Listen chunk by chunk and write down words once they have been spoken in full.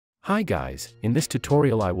Hi guys, in this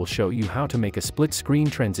tutorial I will show you how to make a split screen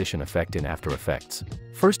transition effect in After Effects.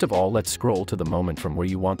 First of all, let's scroll to the moment from where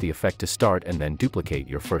you want the effect to start and then duplicate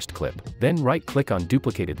your first clip. Then right click on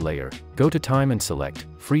duplicated layer, go to time and select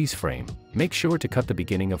freeze frame. Make sure to cut the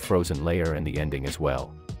beginning of frozen layer and the ending as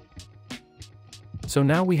well. So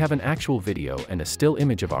now we have an actual video and a still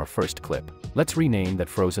image of our first clip. Let's rename that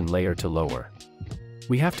frozen layer to lower.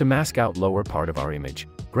 We have to mask out lower part of our image.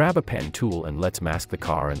 Grab a pen tool and let's mask the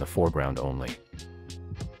car in the foreground only.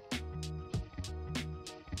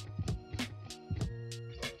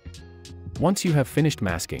 Once you have finished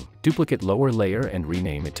masking, duplicate lower layer and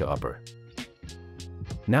rename it to upper.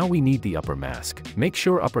 Now we need the upper mask. Make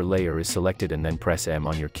sure upper layer is selected and then press M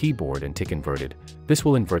on your keyboard and tick inverted. This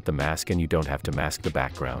will invert the mask and you don't have to mask the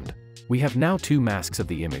background. We have now two masks of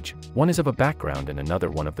the image. One is of a background and another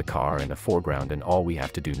one of the car and a foreground, and all we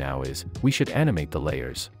have to do now is, we should animate the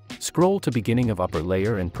layers. Scroll to beginning of upper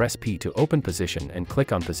layer and press P to open position and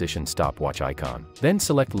click on position stopwatch icon. Then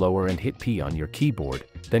select lower and hit P on your keyboard,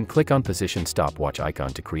 then click on position stopwatch icon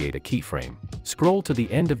to create a keyframe. Scroll to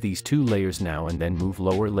the end of these two layers now and then move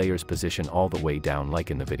lower layer's position all the way down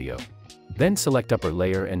like in the video. Then select upper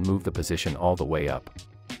layer and move the position all the way up.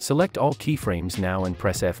 Select all keyframes now and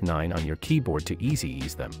press F9 on your keyboard to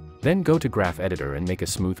ease them. Then go to Graph Editor and make a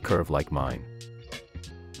smooth curve like mine.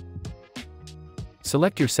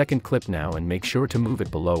 Select your second clip now and make sure to move it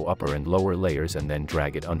below upper and lower layers and then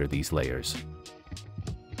drag it under these layers.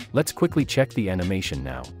 Let's quickly check the animation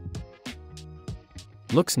now.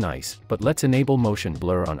 Looks nice, but let's enable motion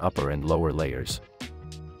blur on upper and lower layers.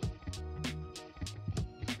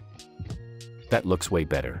 That looks way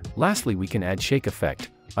better. Lastly, we can add shake effect.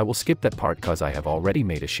 I will skip that part cause I have already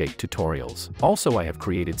made a shake tutorials. Also, I have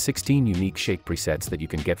created 16 unique shake presets that you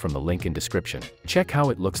can get from the link in description. Check how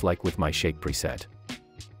it looks like with my shake preset.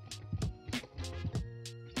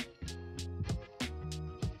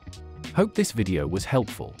 Hope this video was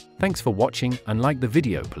helpful. Thanks for watching and like the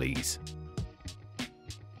video please.